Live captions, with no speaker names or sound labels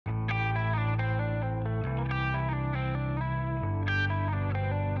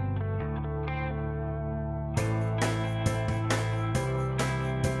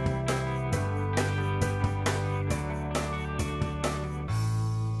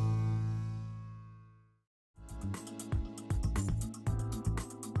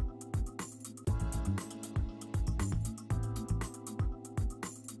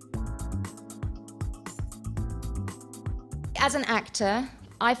as an actor,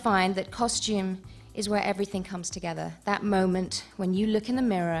 I find that costume is where everything comes together. That moment when you look in the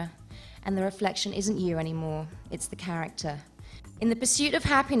mirror and the reflection isn't you anymore, it's the character. In the pursuit of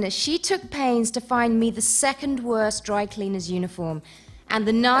happiness, she took pains to find me the second worst dry cleaner's uniform and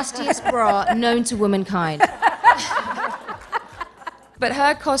the nastiest bra known to womankind. But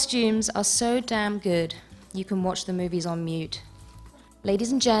her costumes are so damn good, you can watch the movies on mute.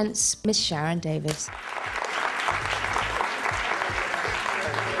 Ladies and gents, Miss Sharen Davis.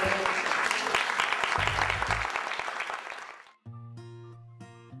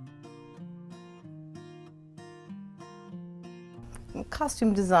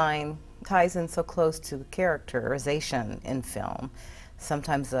 Costume design ties in so close to characterization in film.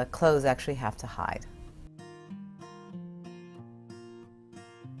 Sometimes the clothes actually have to hide.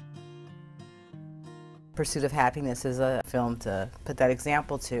 Pursuit of Happiness is a film to put that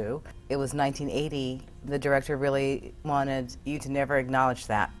example to. It was 1980. The director really wanted you to never acknowledge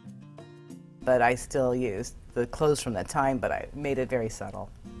that. But I still used the clothes from that time, but I made it very subtle.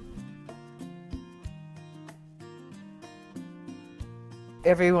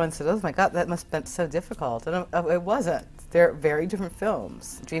 Everyone said, oh my God, that must have been so difficult. And it wasn't. They're very different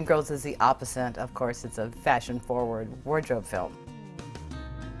films. Dreamgirls is the opposite. Of course, it's a fashion-forward wardrobe film.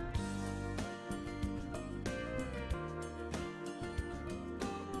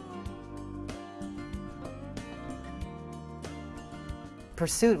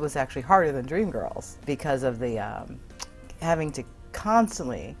 Pursuit was actually harder than Dreamgirls because of the having to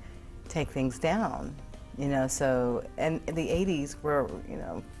constantly take things down. You know, so, and the 80s were, you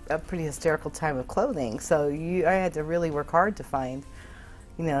know, a pretty hysterical time of clothing, so I had to really work hard to find,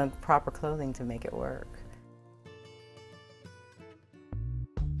 you know, proper clothing to make it work.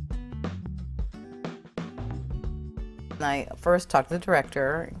 And I first talk to the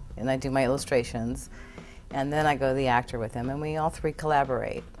director, and I do my illustrations, and then I go to the actor with him, and we all three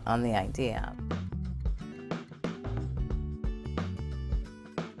collaborate on the idea.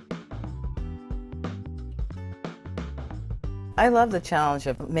 I love the challenge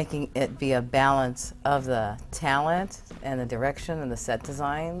of making it be a balance of the talent and the direction and the set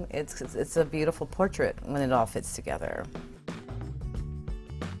design. It's a beautiful portrait when it all fits together.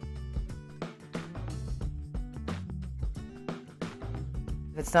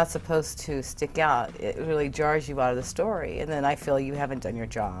 If it's not supposed to stick out, it really jars you out of the story, and then I feel you haven't done your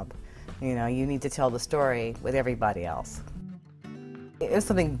job. You know, you need to tell the story with everybody else. If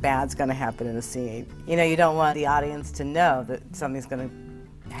something bad's going to happen in a scene, you know, you don't want the audience to know that something's going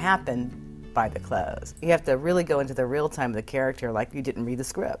to happen by the close. You have to really go into the real time of the character like you didn't read the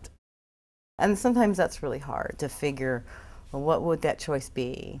script. And sometimes that's really hard to figure, well, what would that choice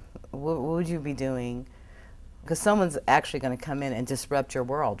be? What would you be doing? Because someone's actually going to come in and disrupt your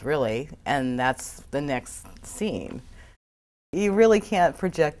world, really, and that's the next scene. You really can't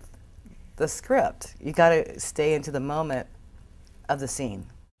project the script. You got to stay into the moment of the scene.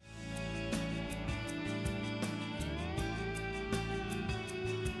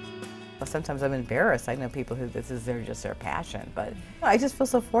 Sometimes I'm embarrassed. I know people who this is just their passion, but I just feel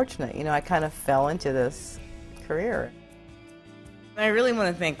so fortunate. You know, I kind of fell into this career. I really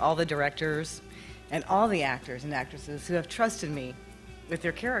want to thank all the directors and all the actors and actresses who have trusted me with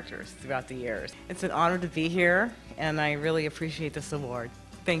their characters throughout the years. It's an honor to be here, and I really appreciate this award.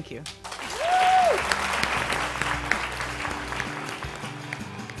 Thank you.